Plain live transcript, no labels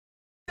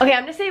Okay,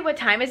 I'm gonna say what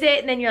time is it,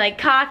 and then you're like,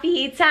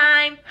 coffee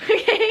time.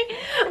 Okay,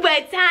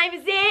 what time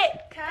is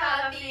it?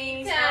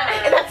 Coffee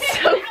time. That's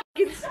so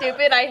fucking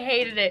stupid. I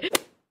hated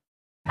it.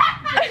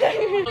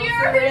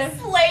 We're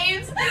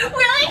slaves.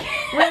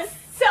 We're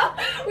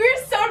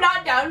so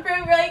not down for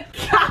it. We're like,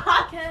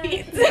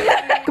 coffee.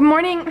 Good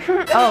morning.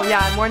 Oh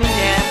yeah, morning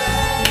dance.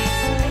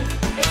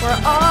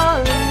 We're all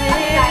in this.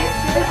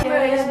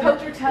 Just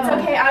poked your toe. It's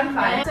okay, I'm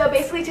fine. So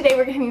basically today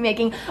we're gonna be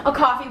making a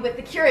coffee with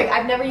the Keurig.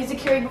 I've never used a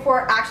Keurig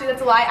before. Actually,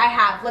 that's a lie. I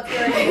have. Let's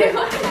get it.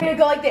 We're gonna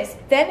go like this.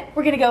 Then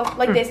we're gonna go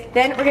like this.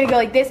 Then we're gonna go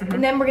like this.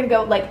 And then we're gonna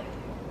go like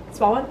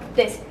small one.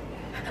 This.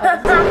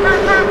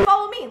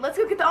 Follow me. Let's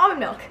go get the almond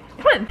milk.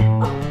 Come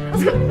on. Oh,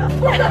 let's go get the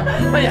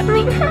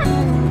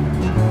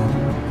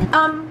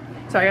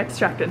Sorry, I got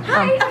distracted.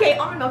 Hi. Okay,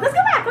 almond milk. Let's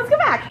go back. Let's go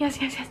back. Yes.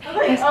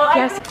 Okay.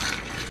 Yes.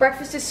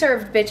 Breakfast is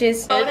served,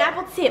 bitches. Oh, an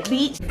apple tip,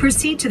 beach.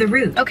 Proceed to the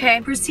root. Okay.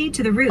 Proceed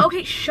to the root.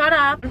 Okay, shut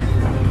up.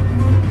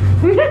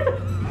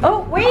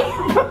 Oh, wait.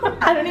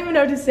 I don't even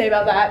know what to say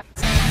about that.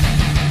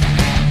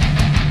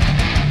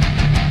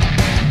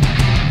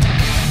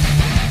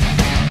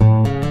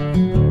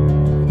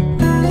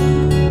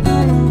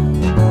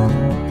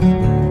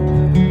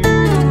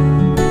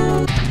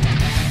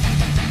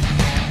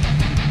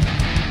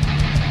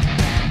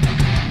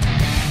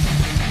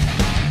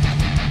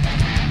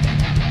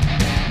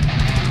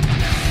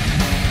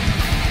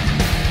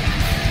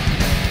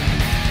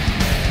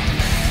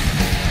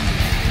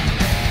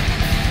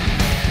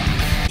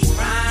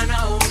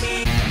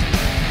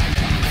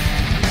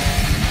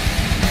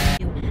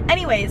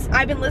 Anyways,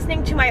 I've been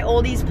listening to my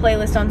oldies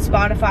playlist on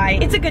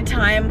Spotify. It's a good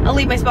time. I'll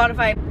leave my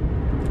Spotify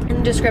in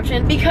the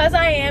description. Because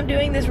I am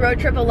doing this road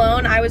trip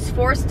alone, I was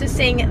forced to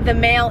sing the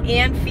male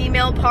and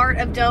female part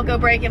of Don't Go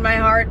Breaking My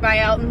Heart by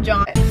Elton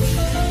John.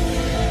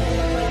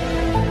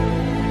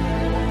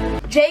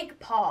 Jake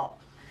Paul.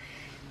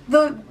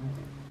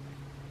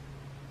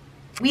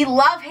 We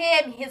love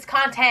him, his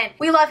content.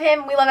 We love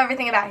him, we love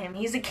everything about him.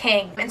 He's a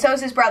king. And so is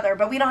his brother,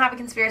 but we don't have a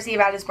conspiracy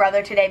about his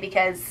brother today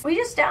because we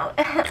just don't.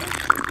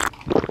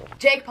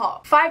 Jake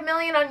Paul, 5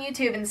 million on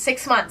YouTube in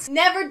 6 months.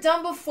 Never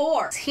done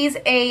before. He's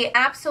a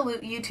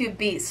absolute YouTube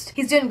beast.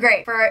 He's doing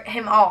great for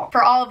him all,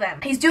 for all of them.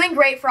 He's doing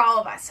great for all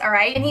of us, all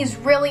right? And he's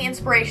really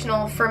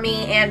inspirational for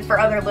me and for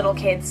other little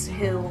kids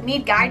who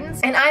need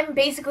guidance. And I'm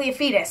basically a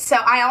fetus, so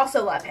I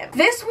also love him.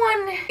 This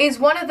one is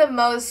one of the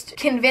most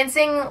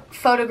convincing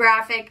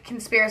photographic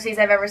conspiracies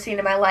I've ever seen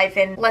in my life,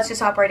 and let's just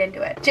hop right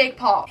into it. Jake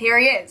Paul, here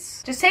he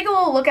is. Just take a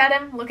little look at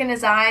him, look in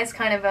his eyes,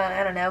 kind of,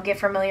 I don't know, get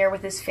familiar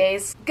with his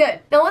face.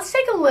 Good. Now let's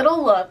take a little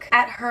look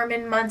at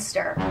Herman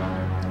Munster.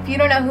 If you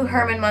don't know who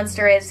Herman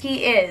Munster is,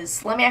 he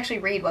is, let me actually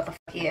read what the fuck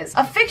he is.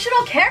 A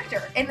fictional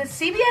character in the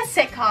CBS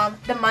sitcom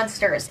The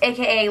Munsters,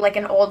 aka like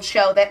an old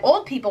show that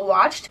old people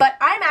watched, but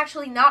I'm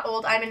actually not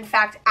old. I'm in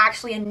fact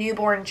actually a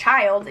newborn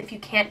child, if you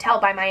can't tell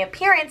by my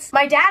appearance.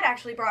 My dad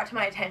actually brought to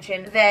my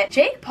attention that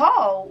Jake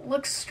Paul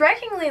looks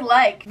strikingly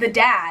like the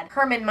dad,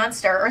 Herman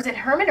Munster, or is it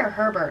Herman or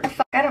Herbert?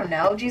 Fuck, I don't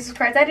know. Jesus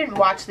Christ, I didn't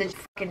watch this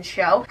fucking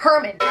show.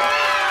 Herman.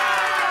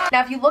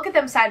 Now, if you look at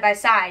them side by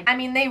side, I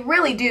mean, they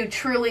really do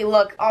truly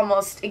look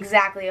almost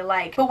exactly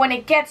alike. But when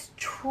it gets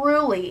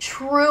truly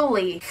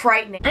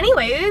frightening.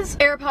 Anyways,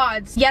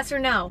 AirPods, yes or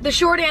no? The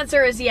short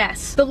answer is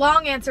yes. The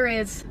long answer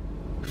is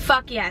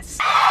fuck yes.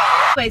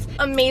 Anyways,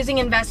 amazing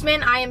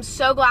investment. I am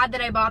so glad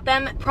that I bought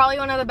them. Probably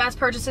one of the best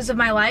purchases of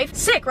my life.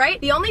 Sick,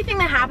 right? The only thing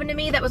that happened to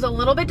me that was a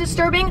little bit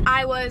disturbing,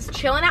 I was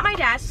chilling at my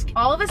desk.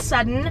 All of a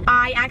sudden,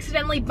 I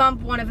accidentally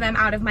bumped one of them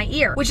out of my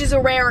ear, which is a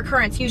rare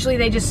occurrence. Usually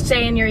they just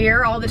stay in your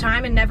ear all the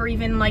time and never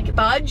even like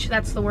budge.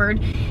 That's the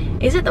word.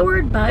 Is it the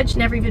word budge?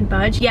 Never even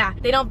budge? Yeah,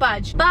 they don't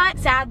budge. But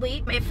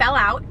sadly, it fell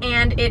out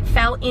and it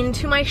fell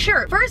into my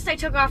shirt. First, I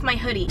took off my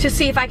hoodie to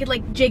see if I could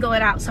like jiggle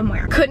it out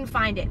somewhere. Couldn't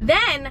find it.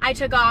 Then I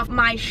took off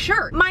my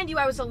shirt. Mind you,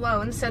 I was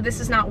alone, so this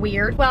is not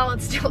weird. Well,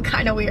 it's still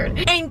kind of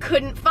weird. And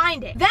couldn't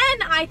find it. Then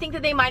I think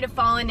that they might have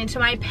fallen into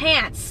my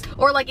pants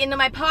or like into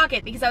my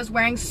pocket because I was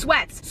wearing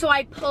sweats. So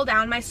I pull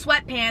down my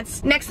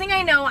sweatpants. Next thing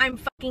I know, I'm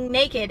fucking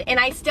naked and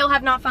I still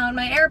have not found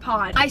my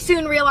AirPod. I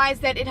soon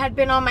realized that it had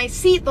been on my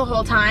seat the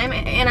whole time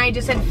and I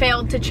just had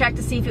failed to check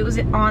to see if it was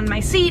on my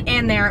seat,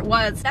 and there it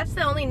was. That's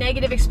the only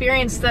negative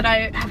experience that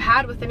I have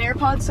had with an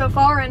AirPod so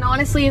far, and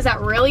honestly, is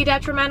that really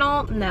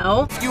detrimental?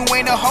 No. You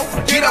ain't a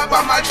hoe, get up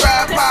on my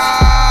trap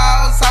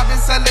house. I've been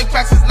selling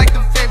cracks since like the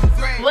 5th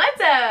grade. What's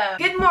up?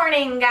 Good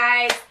morning,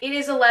 guys. It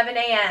is 11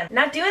 a.m.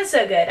 Not doing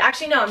so good.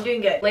 Actually, no, I'm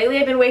doing good. Lately,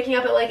 I've been waking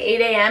up at like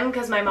 8 a.m.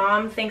 because my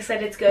mom thinks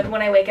that it's good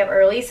when I wake up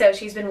early, so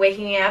she's been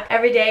waking me up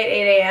every day at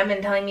 8 a.m.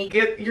 and telling me,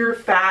 get your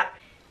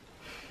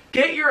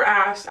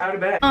ass out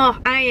of bed. Oh,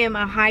 I am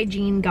a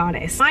hygiene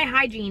goddess. My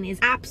hygiene is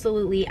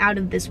absolutely out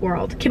of this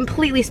world.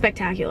 Completely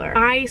spectacular.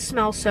 I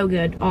smell so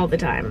good all the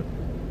time.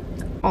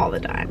 All the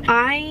time.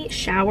 I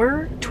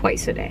shower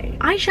twice a day.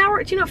 I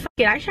shower, you know, fuck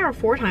it, I shower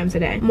 4 times a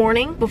day.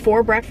 Morning,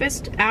 before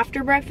breakfast,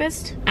 after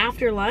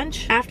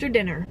lunch, after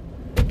dinner.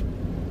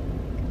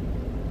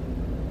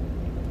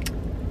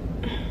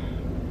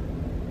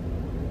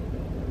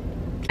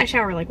 I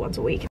shower like once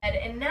a week.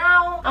 And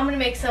now I'm gonna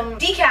make some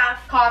decaf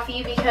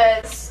coffee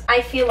because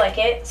I feel like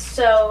it.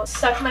 So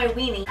suck my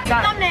weenie.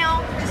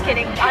 Thumbnail. Just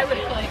kidding. I would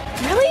like.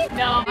 Really?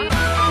 No.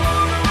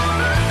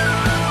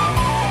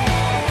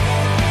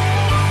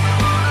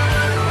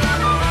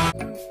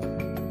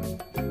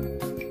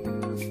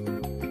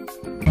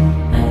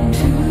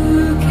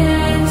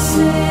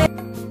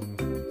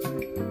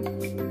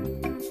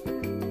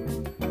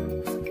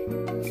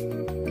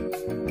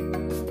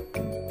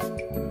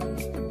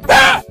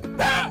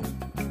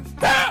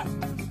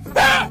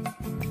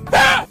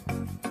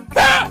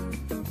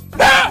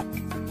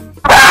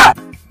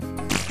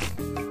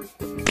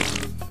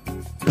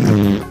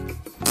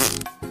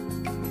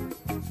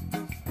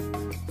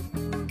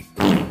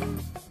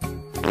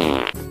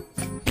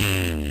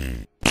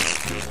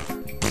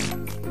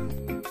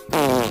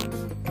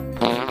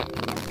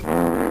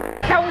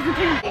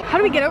 How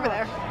do we get over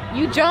there?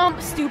 You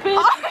jump, stupid.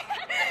 I'm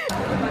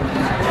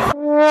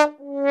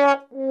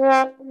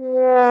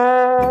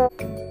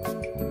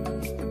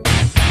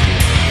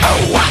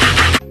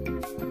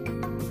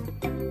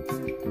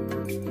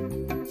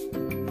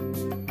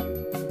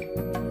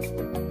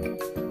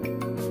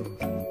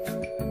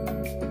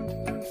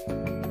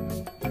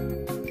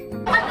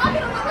not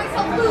gonna let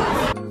myself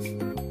lose.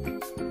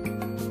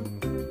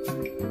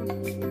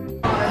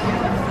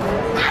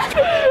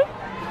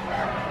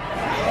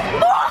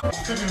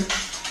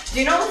 Do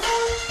you know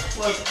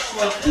what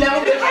song? No.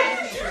 Okay,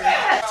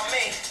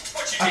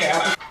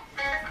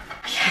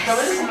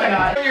 Oh my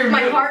god.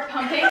 My heart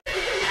pumping. I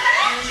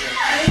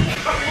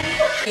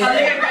think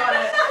I got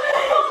it.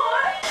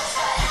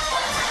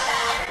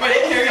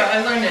 Wait, here we go. I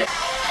learned it.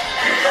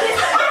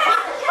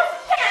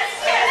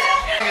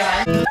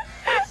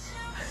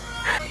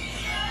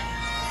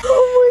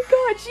 Oh my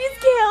god, she's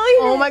killing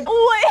it. Oh my.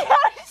 Wait,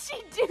 how did she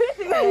do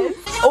this?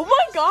 Oh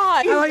my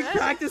god. I like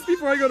practice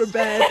before I go to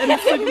bed, and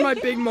it's like my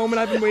big moment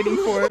I've been waiting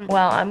for.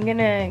 Well, I'm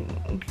gonna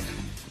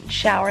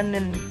shower and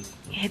then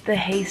hit the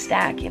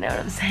haystack, you know what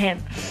I'm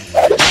saying?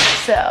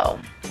 So,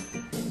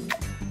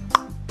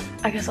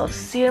 I guess I'll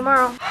see you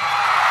tomorrow.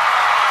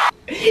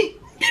 Good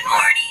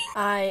morning!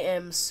 I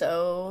am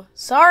so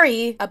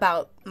sorry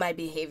about my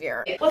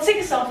behavior. Let's take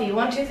a selfie.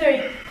 1, 2,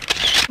 3.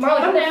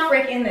 Marley, come down.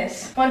 Frick in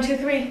this. 1, 2,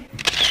 3.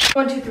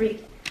 1, 2, 3.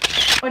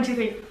 1, 2,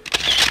 3.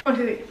 1,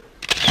 2, 3.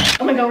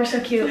 Oh my god, we're so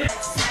cute.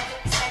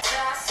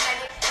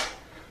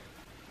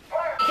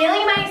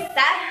 Feeling my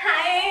style.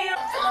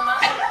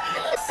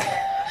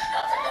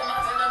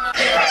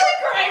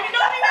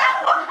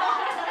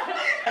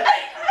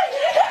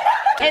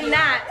 And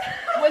that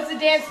was the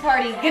dance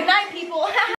party. Good night, people.